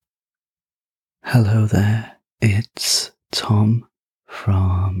Hello there, it's Tom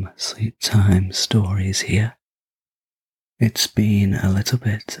from Sleep Time Stories here. It's been a little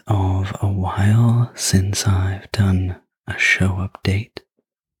bit of a while since I've done a show update,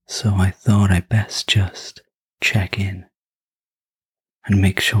 so I thought I'd best just check in and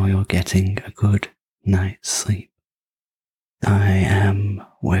make sure you're getting a good night's sleep. I am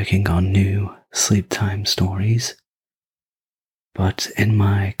working on new Sleep Time Stories, but in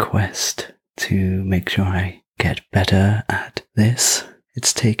my quest to make sure I get better at this,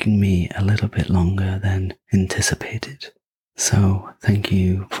 it's taking me a little bit longer than anticipated. So thank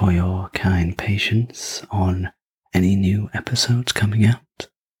you for your kind patience on any new episodes coming out.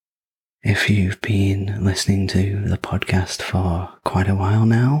 If you've been listening to the podcast for quite a while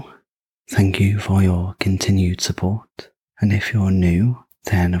now, thank you for your continued support. And if you're new,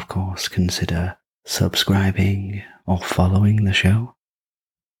 then of course consider subscribing or following the show.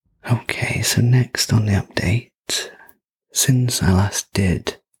 Okay, so next on the update, since I last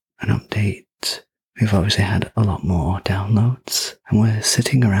did an update, we've obviously had a lot more downloads, and we're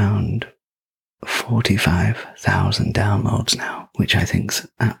sitting around 45,000 downloads now, which I think's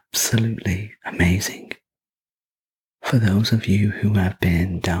absolutely amazing. For those of you who have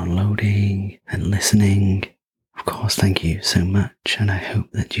been downloading and listening, of course, thank you so much, and I hope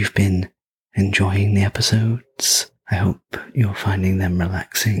that you've been enjoying the episodes. I hope you're finding them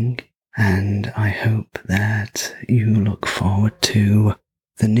relaxing, and I hope that you look forward to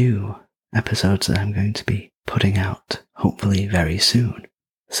the new episodes that I'm going to be putting out, hopefully very soon.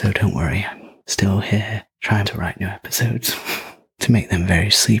 So don't worry, I'm still here trying to write new episodes to make them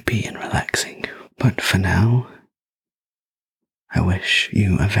very sleepy and relaxing. But for now, I wish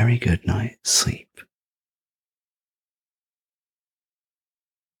you a very good night's sleep.